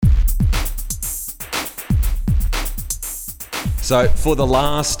So for the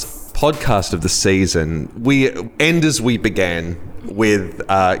last podcast of the season, we end as we began with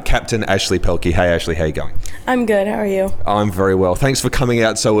Captain Ashley Pelkey. Hey Ashley, how you going? I'm good, how are you? I'm very well. Thanks for coming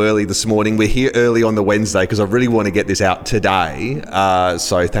out so early this morning. We're here early on the Wednesday because I really want to get this out today.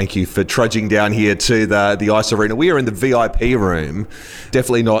 So thank you for trudging down here to the ice arena. We are in the VIP room.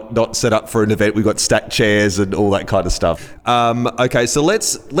 Definitely not set up for an event. We've got stacked chairs and all that kind of stuff. Okay, so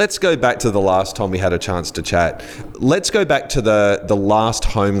let's go back to the last time we had a chance to chat. Let's go back to the last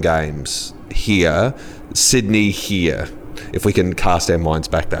home games here, Sydney here, if we can cast our minds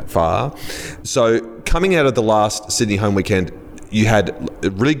back that far. So coming out of the last Sydney home weekend, you had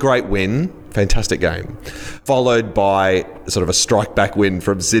a really great win, fantastic game, followed by sort of a strike back win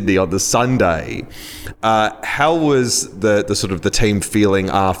from Sydney on the Sunday. How was the sort of the team feeling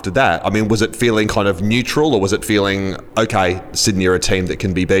after that? I mean, was it feeling kind of neutral, or was it feeling, okay, Sydney are a team that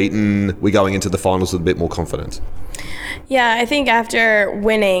can be beaten, we're going into the finals with a bit more confidence? Yeah, I think after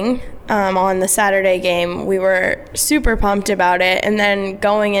winning on the Saturday game, we were super pumped about it. And then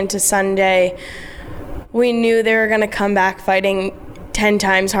going into Sunday, we knew they were going to come back fighting 10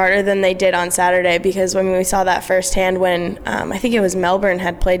 times harder than they did on Saturday, because when we saw that firsthand when I think it was Melbourne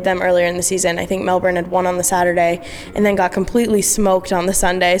had played them earlier in the season. I think Melbourne had won on the Saturday and then got completely smoked on the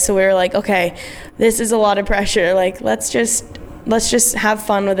Sunday. So we were like, okay, this is a lot of pressure. Like, let's just have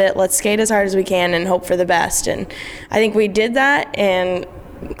fun with it. Let's skate as hard as we can and hope for the best. And I think we did that, and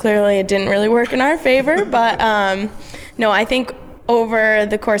clearly it didn't really work in our favor. But no, I think over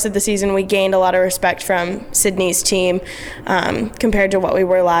the course of the season, we gained a lot of respect from Sydney's team compared to what we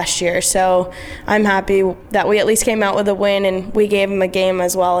were last year. So I'm happy that we at least came out with a win, and we gave them a game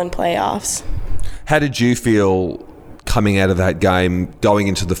as well in playoffs. How did you feel coming out of that game, going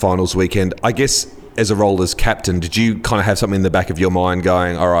into the finals weekend? I guess as a role as captain, did you kind of have something in the back of your mind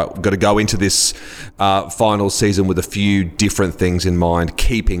going, all right, we've got to go into this final season with a few different things in mind,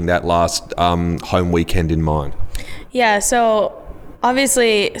 keeping that last home weekend in mind? Yeah, so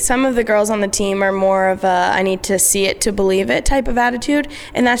obviously some of the girls on the team are more of a I need to see it to believe it type of attitude,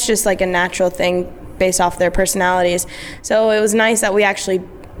 and that's just like a natural thing based off their personalities. So it was nice that we actually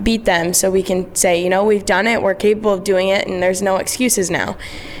beat them, so we can say, we've done it, we're capable of doing it, and there's no excuses now.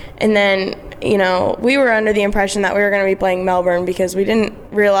 And then, we were under the impression that we were going to be playing Melbourne because we didn't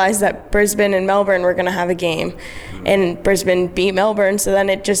realize that Brisbane and Melbourne were going to have a game. And Brisbane beat Melbourne, so then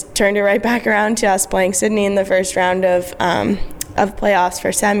it just turned it right back around to us playing Sydney in the first round of playoffs for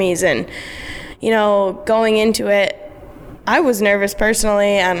semis. And, going into it, I was nervous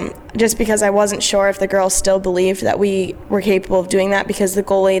personally, just because I wasn't sure if the girls still believed that we were capable of doing that, because the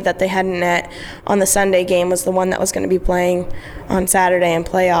goalie that they had in net on the Sunday game was the one that was going to be playing on Saturday in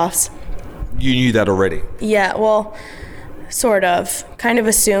playoffs. You knew that already? Yeah, well, sort of. Kind of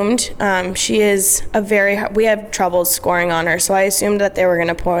assumed. She is we have trouble scoring on her, so I assumed that they were going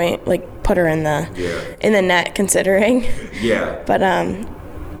to put her in the net, considering. Yeah. But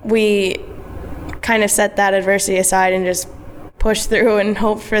we kind of set that adversity aside and just push through and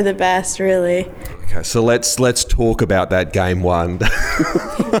hope for the best, really. Okay, so let's talk about that game one.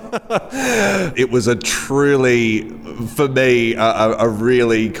 It was a truly, for me, a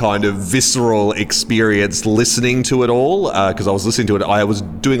really kind of visceral experience listening to it all, because I was listening to it. I was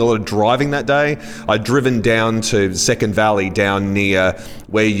doing a lot of driving that day. I'd driven down to Second Valley, down near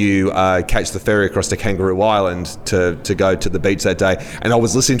where you catch the ferry across to Kangaroo Island to go to the beach that day, and I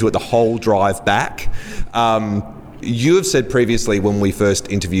was listening to it the whole drive back. You have said previously, when we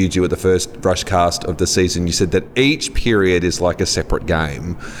first interviewed you at the first Rushcast of the season, you said that each period is like a separate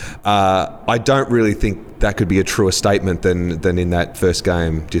game. I don't really think that could be a truer statement than in that first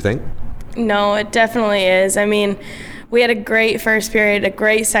game. Do you think? No, it definitely is. I mean, we had a great first period, a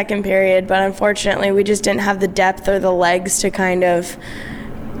great second period, but unfortunately we just didn't have the depth or the legs to kind of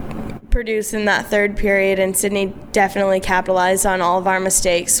produce in that third period, and Sydney definitely capitalized on all of our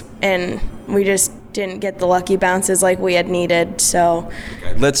mistakes, and we just didn't get the lucky bounces like we had needed. So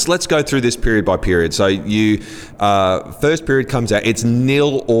okay, let's go through this period by period. So you first period comes out, it's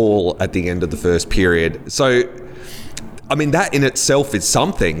 0-0 at the end of the first period. So I mean, that in itself is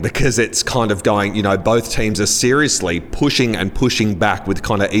something, because it's kind of going, both teams are seriously pushing back with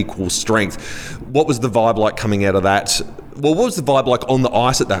kind of equal strength. What was the vibe like coming out of that? Well, what was the vibe like on the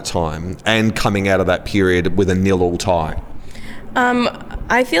ice at that time and coming out of that period with a 0-0 tie?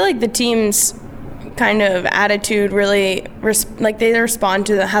 I feel like the team's kind of attitude really, they respond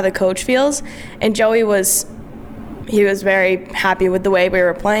to how the coach feels. And Joey was very happy with the way we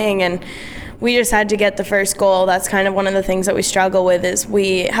were playing, and we just had to get the first goal. That's kind of one of the things that we struggle with, is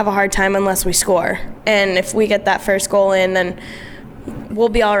we have a hard time unless we score. And if we get that first goal in, then we'll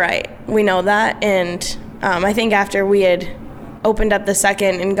be all right. We know that. And I think after we had opened up the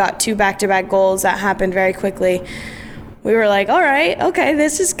second and got 2 back-to-back goals that happened very quickly, we were like, all right, okay,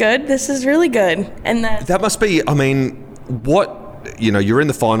 this is good. This is really good. And then that must be, I mean, you're in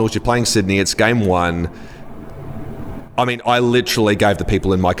the finals, you're playing Sydney, it's game 1. I mean, I literally gave the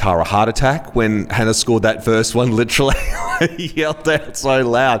people in my car a heart attack when Hannah scored that first one, literally. I yelled out so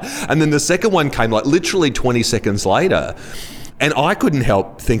loud. And then the second one came like literally 20 seconds later. And I couldn't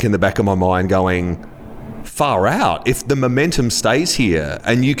help think in the back of my mind going, far out. If the momentum stays here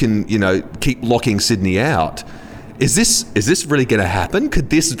and you can, keep locking Sydney out, is this really going to happen?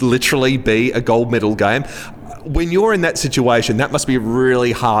 Could this literally be a gold medal game? When you're in that situation, that must be a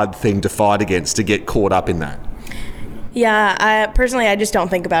really hard thing to fight against, to get caught up in that. Yeah, I just don't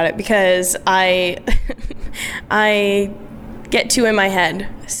think about it because I get too in my head.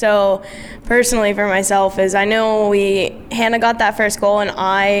 So personally for myself is I know Hannah got that first goal and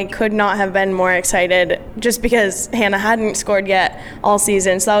I could not have been more excited just because Hannah hadn't scored yet all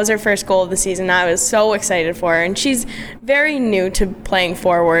season. So that was her first goal of the season. I was so excited for her, and she's very new to playing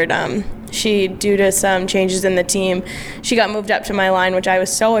forward. Due to some changes in the team, she got moved up to my line, which I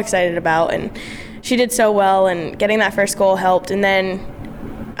was so excited about, and she did so well, and getting that first goal helped. And then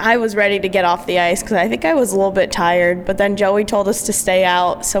I was ready to get off the ice because I think I was a little bit tired, but then Joey told us to stay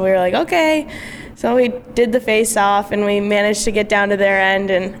out, so we were like, okay. So we did the face-off, and we managed to get down to their end.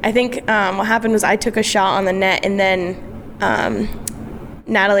 And I think what happened was I took a shot on the net, and then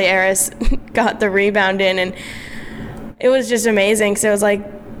Natalie Aris got the rebound in, and it was just amazing. So it was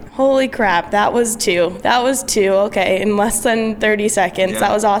like, holy crap, that was two. Okay, in less than 30 seconds. Yeah.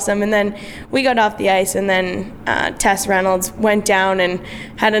 That was awesome. And then we got off the ice, and then Tess Reynolds went down and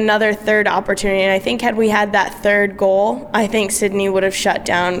had another third opportunity. And I think had we had that third goal, I think Sydney would have shut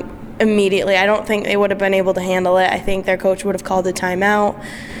down immediately. I don't think they would have been able to handle it. I think their coach would have called a timeout,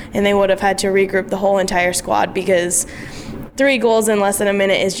 and they would have had to regroup the whole entire squad, because 3 goals in less than a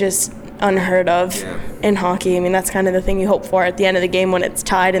minute is just unheard of in hockey. I mean, that's kind of the thing you hope for at the end of the game when it's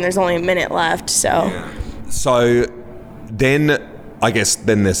tied and there's only a minute left. So then I guess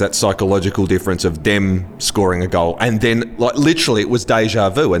then there's that psychological difference of them scoring a goal, and then like literally it was deja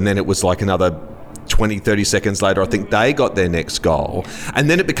vu, and then it was like another 20, 30 seconds later, I think they got their next goal. And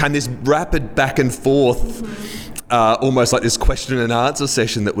then it became this rapid back and forth, almost like this question and answer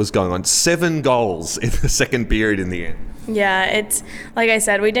session that was going on. 7 goals in the second period in the end. Yeah, it's like I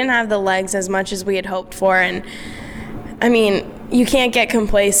said, we didn't have the legs as much as we had hoped for. And I mean, you can't get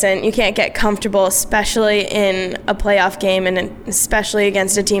complacent, you can't get comfortable, especially in a playoff game, and especially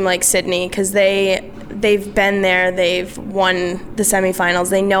against a team like Sydney, because they've been there, they've won the semifinals,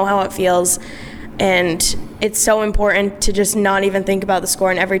 they know how it feels. And it's so important to just not even think about the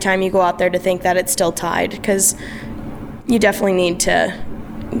score, and every time you go out there to think that it's still tied, because you definitely need to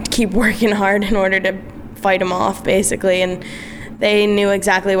keep working hard in order to fight them off, basically. And they knew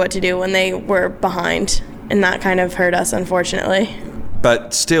exactly what to do when they were behind, and that kind of hurt us, unfortunately.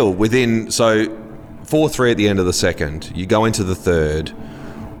 But still, so 4-3 at the end of the second, you go into the third,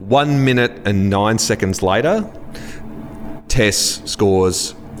 1 minute and 9 seconds later, Tess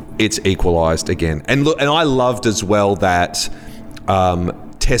scores. It's equalised again. And look, and I loved as well that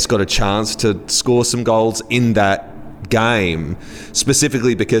Tess got a chance to score some goals in that game,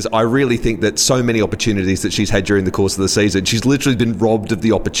 specifically because I really think that so many opportunities that she's had during the course of the season, she's literally been robbed of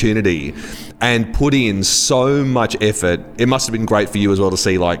the opportunity and put in so much effort. It must have been great for you as well to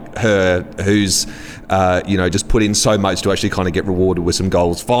see like her, who's just put in so much to actually kind of get rewarded with some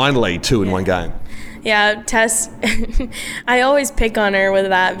goals. Finally, 2 in one game. Yeah, Tess, I always pick on her with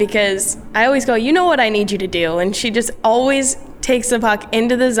that, because I always go, you know what I need you to do? And she just always takes the puck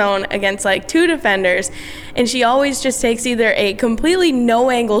into the zone against like 2 defenders, and she always just takes either a completely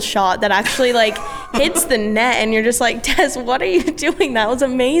no-angle shot that actually like hits the net, and you're just like, Tess, what are you doing? That was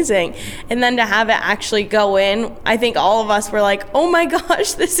amazing. And then to have it actually go in, I think all of us were like, oh my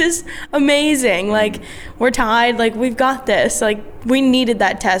gosh, this is amazing. Like, we're tied, like we've got this. Like, we needed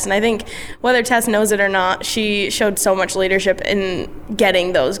that Tess, and I think whether Tess knows it or not, she showed so much leadership in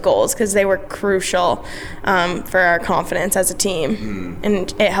getting those goals, because they were crucial for our confidence as a team.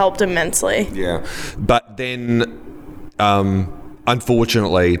 And it helped immensely. Yeah. But then,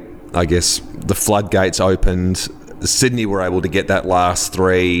 unfortunately, I guess the floodgates opened. Sydney were able to get that last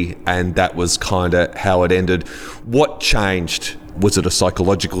 3, and that was kind of how it ended. What changed? Was it a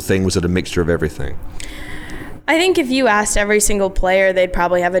psychological thing? Was it a mixture of everything? I think if you asked every single player, they'd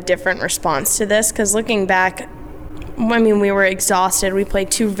probably have a different response to this, because looking back, I mean, we were exhausted. We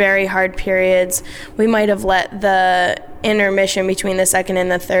played 2 very hard periods. We might have let the intermission between the second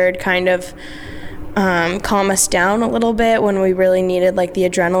and the third kind of calm us down a little bit when we really needed like the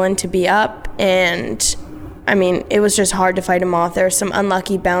adrenaline to be up. And I mean, it was just hard to fight them off. There were some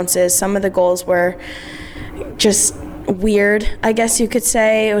unlucky bounces. Some of the goals were just weird, I guess you could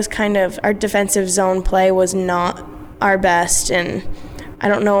say. It was kind of, our defensive zone play was not our best, and I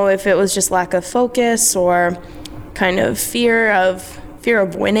don't know if it was just lack of focus or kind of fear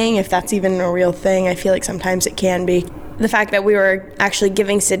of winning, if that's even a real thing. I feel like sometimes it can be. The fact that we were actually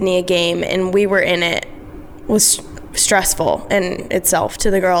giving Sydney a game and we were in it was stressful in itself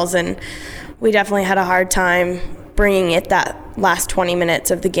to the girls, and we definitely had a hard time bringing it that last 20 minutes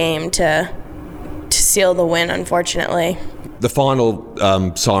of the game to seal the win, unfortunately. The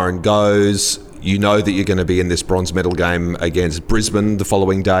final siren goes. You know that you're going to be in this bronze medal game against Brisbane the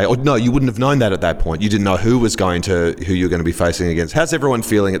following day. Or no, you wouldn't have known that at that point. You didn't know who you were going to be facing against. How's everyone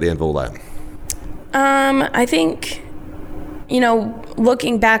feeling at the end of all that? I think,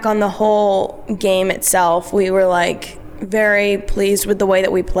 looking back on the whole game itself, we were very pleased with the way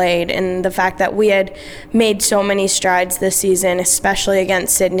that we played and the fact that we had made so many strides this season, especially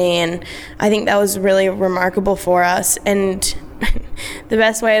against Sydney, and I think that was really remarkable for us. And the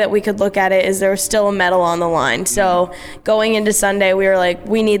best way that we could look at it is there was still a medal on the line. So going into Sunday, we were like,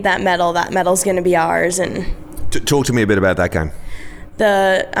 we need that medal. That medal's going to be ours. And talk to me a bit about that game.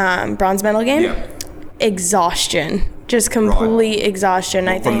 The bronze medal game? Yeah. Exhaustion. Just complete exhaustion,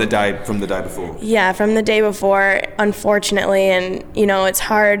 I think. From the day before? Yeah, from the day before, unfortunately. And, it's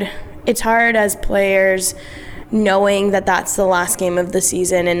hard as players knowing that that's the last game of the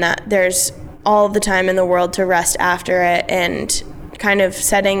season and that there's all the time in the world to rest after it, and kind of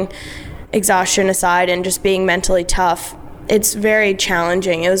setting exhaustion aside and just being mentally tough. It's very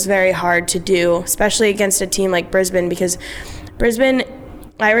challenging. It was very hard to do, especially against a team like Brisbane, because Brisbane,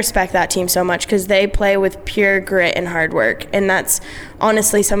 I respect that team so much because they play with pure grit and hard work, and that's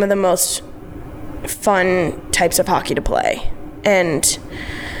honestly some of the most fun types of hockey to play. And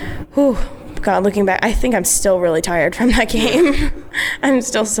God, looking back, I think I'm still really tired from that game. I'm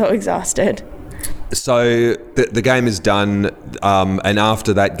still so exhausted. So the game is done, and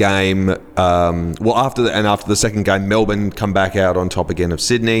after that game, after the second game, Melbourne come back out on top again of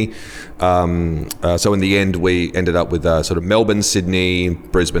Sydney. So in the end, we ended up with sort of Melbourne, Sydney,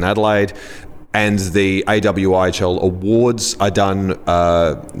 Brisbane, Adelaide. And the AWIHL awards are done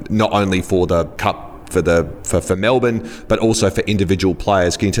not only for the cup for Melbourne, but also for individual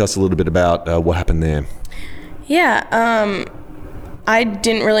players. Can you tell us a little bit about what happened there? Yeah, I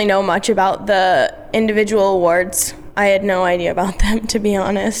didn't really know much about the individual awards. I had no idea about them, to be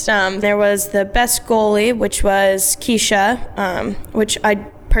honest. There was the best goalie, which was Keisha, which I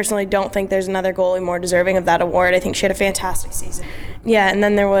personally don't think there's another goalie more deserving of that award. I think she had a fantastic season. Yeah, and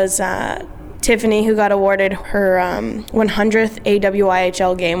then there was Tiffany, who got awarded her 100th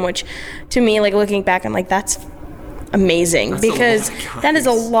AWIHL game, which to me, looking back, I'm like, that's amazing. That's because that is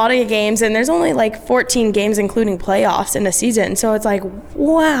a lot of games, and there's only 14 games including playoffs in a season. So it's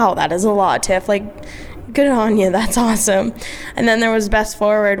wow, that is a lot, Tiff. Good on you. That's awesome. And then there was best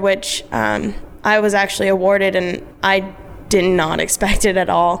forward, which I was actually awarded, and I did not expect it at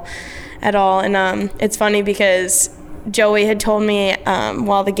all. And it's funny because Joey had told me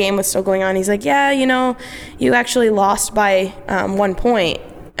while the game was still going on, he's like, yeah, you actually lost by 1 point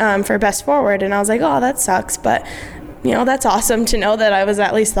for best forward. And I was like, oh, that sucks. But, that's awesome to know that I was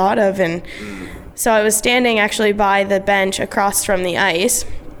at least thought of. And so I was standing actually by the bench across from the ice.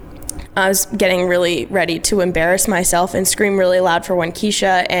 I was getting really ready to embarrass myself and scream really loud for when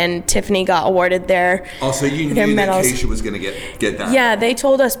Keisha and Tiffany got awarded their so you knew medals. That Keisha was going to get that? Yeah, they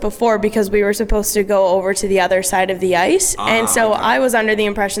told us before because we were supposed to go over to the other side of the ice. And so okay. I was under the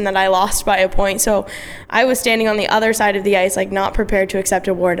impression that I lost by a point. So I was standing on the other side of the ice, not prepared to accept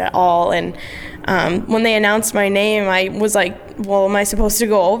award at all. And when they announced my name, I was like, well, am I supposed to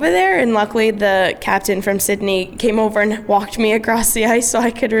go over there? And luckily the captain from Sydney came over and walked me across the ice so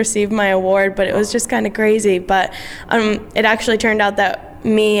I could receive my award, but it was just kind of crazy. But it actually turned out that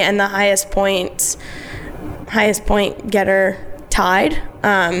me and the highest point getter tied,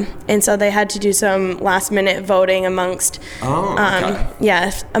 and so they had to do some last minute voting amongst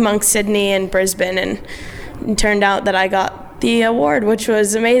amongst Sydney and Brisbane, and it turned out that I got the award, which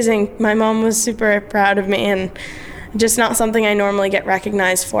was amazing. My mom was super proud of me, and just not something I normally get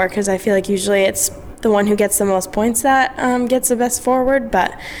recognized for, because I feel like usually it's the one who gets the most points that gets the best forward,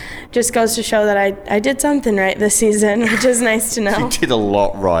 but just goes to show that I did something right this season, which is nice to know. You did a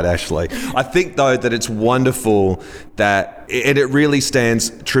lot right, Ashley. I think, though, that it's wonderful that it really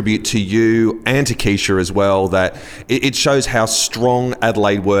stands tribute to you and to Keisha as well, that it shows how strong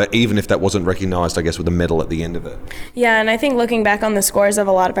Adelaide were, even if that wasn't recognised, I guess, with a medal at the end of it. Yeah, and I think looking back on the scores of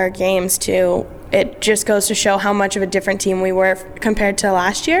a lot of our games, too, it just goes to show how much of a different team we were compared to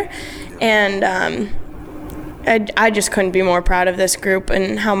last year. And I just couldn't be more proud of this group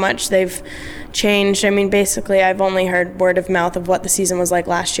and how much they've changed. I mean, basically, I've only heard word of mouth of what the season was like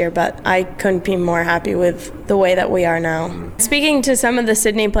last year, but I couldn't be more happy with the way that we are now. Speaking to some of the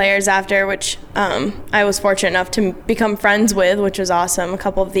Sydney players after, which I was fortunate enough to become friends with, which was awesome, a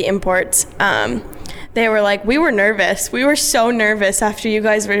couple of the imports, they were like, we were nervous. We were so nervous after you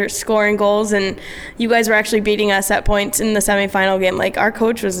guys were scoring goals and you guys were actually beating us at points in the semifinal game. Like, our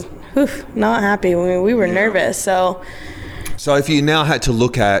coach was not happy. I mean, we were nervous. So if you now had to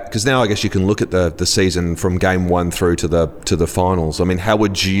look at, because now I guess you can look at the season from game 1 through to the finals. I mean, how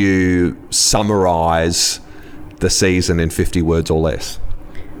would you summarise the season in 50 words or less?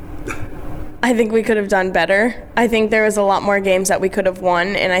 I think we could have done better. I think there was a lot more games that we could have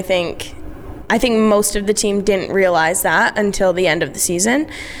won, and I think most of the team didn't realize that until the end of the season.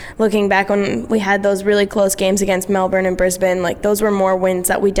 Looking back when we had those really close games against Melbourne and Brisbane, like, those were more wins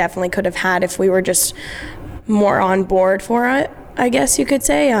that we definitely could have had if we were just more on board for it, I guess you could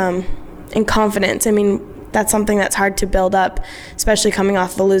say, and confidence. I mean, that's something that's hard to build up, especially coming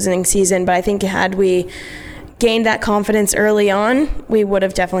off the losing season. But I think had we gained that confidence early on, we would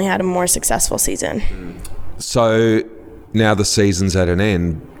have definitely had a more successful season. So now the season's at an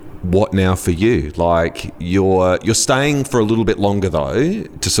end. What now for you? Like, you're staying for a little bit longer though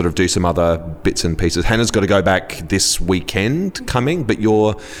to sort of do some other bits and pieces. Hannah's got to go back this weekend coming, but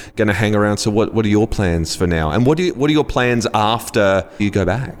you're going to hang around. So what are your plans for now? And what are your plans after you go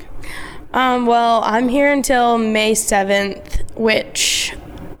back? Well, I'm here until May 7th, which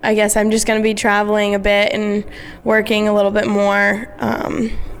I guess I'm just going to be traveling a bit and working a little bit more.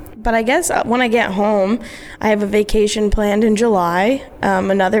 But I guess when I get home, I have a vacation planned in July,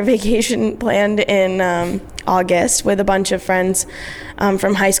 another vacation planned in August with a bunch of friends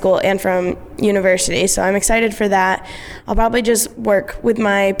from high school and from university. So I'm excited for that. I'll probably just work with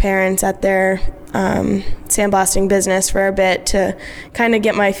my parents at their sandblasting business for a bit to kind of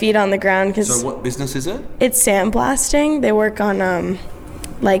get my feet on the ground. So what business is it? It's sandblasting. They work on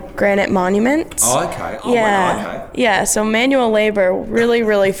like granite monuments. Oh, okay. Oh, yeah. wow, okay. Yeah, so manual labor, really,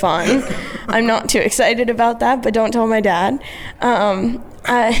 really fun. I'm not too excited about that, but don't tell my dad.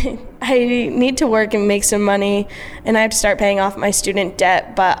 I need to work and make some money, and I have to start paying off my student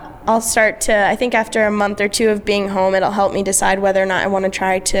debt, but I'll start to, I think after a month or two of being home, it'll help me decide whether or not I want to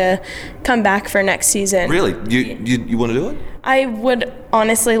try to come back for next season. Really? You want to do it? I would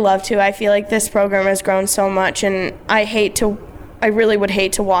honestly love to. I feel like this program has grown so much, and I really would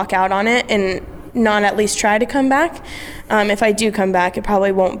hate to walk out on it and not at least try to come back. If I do come back, it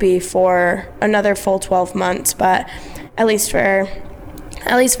probably won't be for another full 12 months, but at least for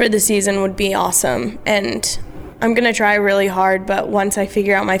the season would be awesome. And I'm going to try really hard, but once I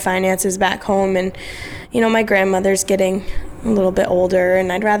figure out my finances back home and, my grandmother's getting a little bit older,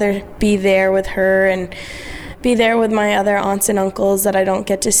 and I'd rather be there with her and be there with my other aunts and uncles that I don't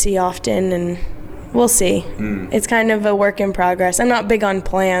get to see often, and we'll see. It's kind of a work in progress. I'm not big on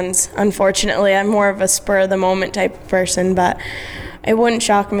plans, unfortunately. I'm more of a spur-of-the-moment type of person, but it wouldn't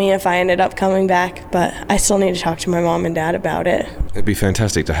shock me if I ended up coming back, but I still need to talk to my mom and dad about it. It'd be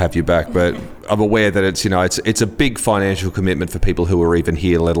fantastic to have you back, but I'm aware that it's a big financial commitment for people who are even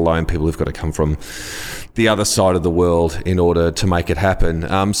here, let alone people who've got to come from the other side of the world in order to make it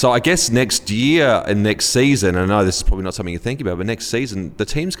happen. So I guess next year and next season, I know this is probably not something you're thinking about, but next season, the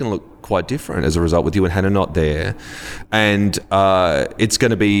team's going to look quite different as a result with you and Hannah not there. And it's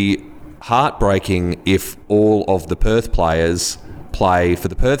going to be heartbreaking if all of the Perth players play for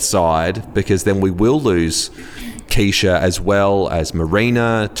the Perth side, because then we will lose Keisha as well as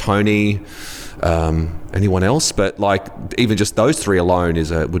Marina, Tony, anyone else. But even just those three alone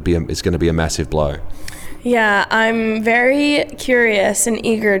is going to be a massive blow. Yeah, I'm very curious and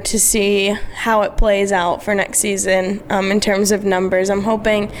eager to see how it plays out for next season in terms of numbers. I'm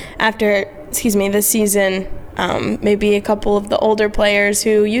hoping after, this season, maybe a couple of the older players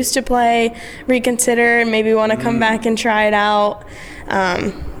who used to play reconsider and maybe want to come back and try it out.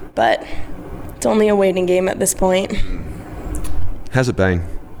 But it's only a waiting game at this point. How's it been?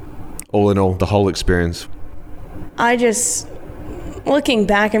 All in all, the whole experience? Looking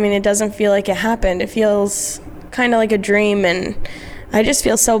back, it doesn't feel like it happened. It feels kind of like a dream, and I just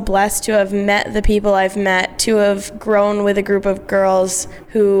feel so blessed to have met the people I've met, to have grown with a group of girls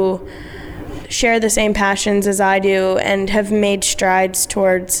who share the same passions as I do and have made strides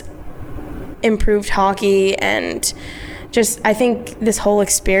towards improved hockey. And I think this whole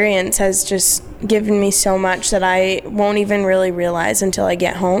experience has just given me so much that I won't even really realize until I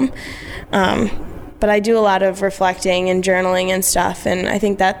get home. But I do a lot of reflecting and journaling and stuff, and I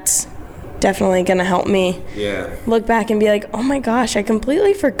think that's definitely going to help me Yeah. look back and be like, oh my gosh, I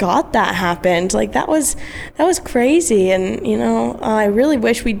completely forgot that happened. Like that was crazy. And, I really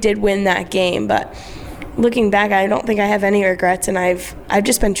wish we did win that game, but looking back, I don't think I have any regrets, and I've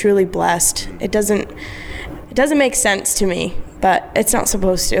just been truly blessed. It doesn't make sense to me, but it's not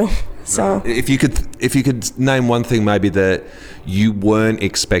supposed to. So if you could name one thing maybe that you weren't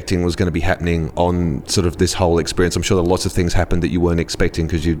expecting was going to be happening on sort of this whole experience. I'm sure that lots of things happened that you weren't expecting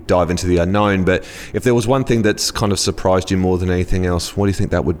because you dive into the unknown, but if there was one thing that's kind of surprised you more than anything else, what do you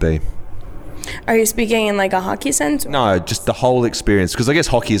think that would be? Are you speaking in like a hockey sense? No, just the whole experience, because I guess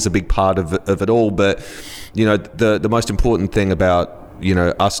hockey is a big part of it all, but the most important thing about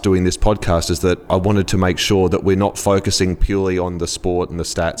us doing this podcast is that I wanted to make sure that we're not focusing purely on the sport and the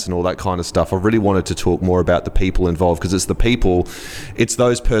stats and all that kind of stuff. I really wanted to talk more about the people involved, because it's the people, it's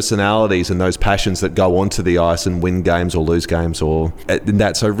those personalities and those passions that go onto the ice and win games or lose games or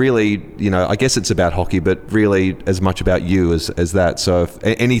that. So really, I guess it's about hockey, but really as much about you as that. So if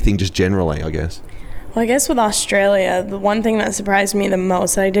anything, just generally, I guess. Well, I guess with Australia, the one thing that surprised me the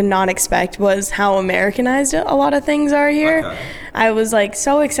most that I did not expect was how Americanized a lot of things are here. Okay. I was like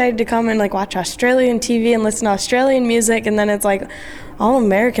so excited to come and like watch Australian TV and listen to Australian music, and then it's like all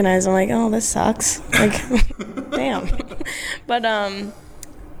Americanized. I'm like, oh, this sucks. Like, damn. But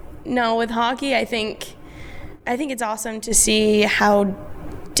no, with hockey, I think it's awesome to see how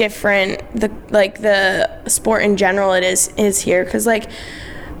different the sport in general is here, because like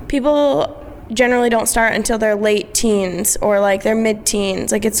people generally don't start until they're late teens or like they're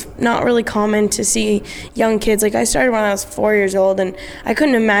mid-teens. Like it's not really common to see young kids. Like I started when I was 4 years old, and I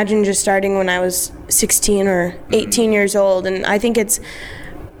couldn't imagine just starting when I was 16 or 18 years old. And I think it's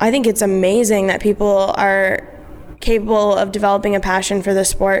amazing that people are capable of developing a passion for the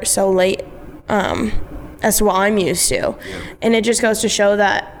sport so late, as to what I'm used to. And it just goes to show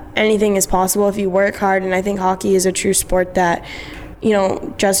that anything is possible if you work hard, and I think hockey is a true sport that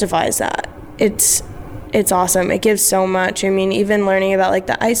justifies that. It's awesome. It gives so much. I mean, even learning about like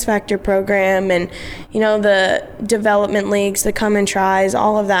the Ice Factor program and the development leagues, the come and tries,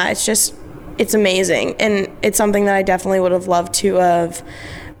 all of that. It's amazing, and it's something that I definitely would have loved to have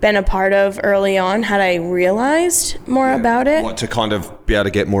been a part of early on had I realized more about it. What, to kind of be able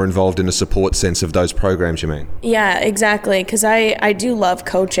to get more involved in a support sense of those programs, you mean? Yeah, exactly. Because I do love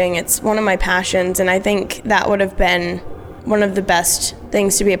coaching. It's one of my passions, and I think that would have been one of the best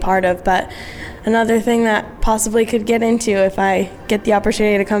things to be a part of, but another thing that possibly could get into if I get the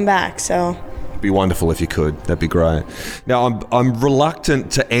opportunity to come back. So it'd be wonderful if you could. That'd be great. Now I'm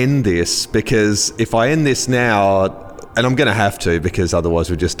reluctant to end this, because if I end this now, and I'm going to have to, because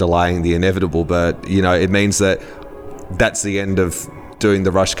otherwise we're just delaying the inevitable, but it means that that's the end of doing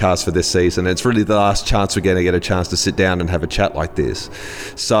the Rushcast for this season. It's really the last chance we're going to get a chance to sit down and have a chat like this.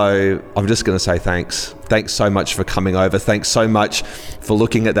 So I'm just going to say thanks. Thanks so much for coming over. Thanks so much for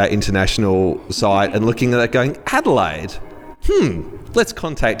looking at that international site and looking at that going, Adelaide? Let's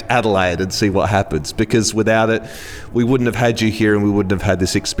contact Adelaide and see what happens, because without it, we wouldn't have had you here, and we wouldn't have had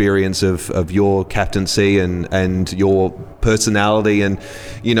this experience of your captaincy and your personality. And,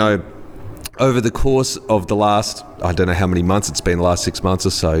 over the course of the last, I don't know how many months it's been, the last 6 months or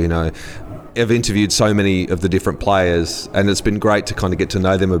so, I've interviewed so many of the different players, and it's been great to kind of get to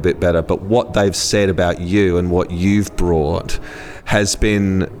know them a bit better. But what they've said about you and what you've brought has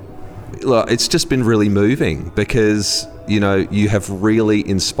been, it's just been really moving, because, you have really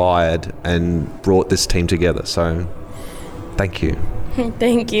inspired and brought this team together. So thank you.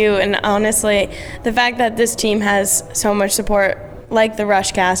 Thank you. And honestly, the fact that this team has so much support, like the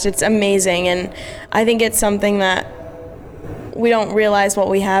Rushcast, it's amazing. And I think it's something that we don't realize what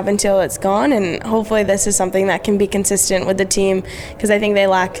we have until it's gone. And hopefully this is something that can be consistent with the team, because I think they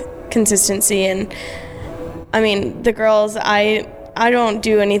lack consistency. And I mean, the girls, I don't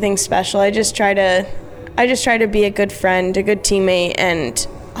do anything special. I just try to be a good friend, a good teammate, and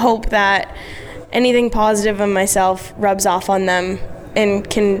hope that anything positive in myself rubs off on them and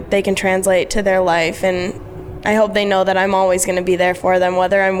they can translate to their life. And I hope they know that I'm always going to be there for them,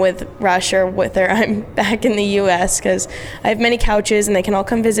 whether I'm with Rush or whether I'm back in the U.S., because I have many couches and they can all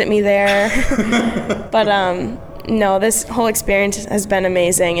come visit me there. But no, this whole experience has been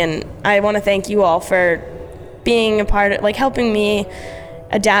amazing, and I want to thank you all for being a part of, helping me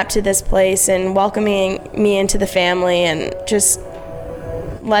adapt to this place and welcoming me into the family and just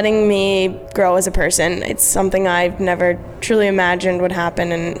letting me grow as a person. It's something I've never truly imagined would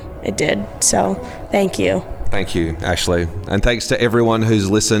happen, and it did. So thank you. Thank you, Ashley. And thanks to everyone who's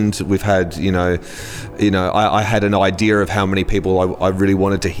listened. We've had, I had an idea of how many people I really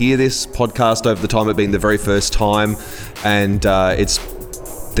wanted to hear this podcast over the time, it being the very first time. And it's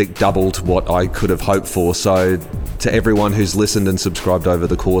think doubled what I could have hoped for. So to everyone who's listened and subscribed over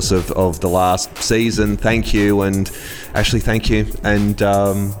the course of the last season, thank you. And Ashley, thank you. And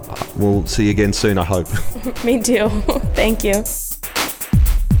we'll see you again soon, I hope. Me too. Thank you.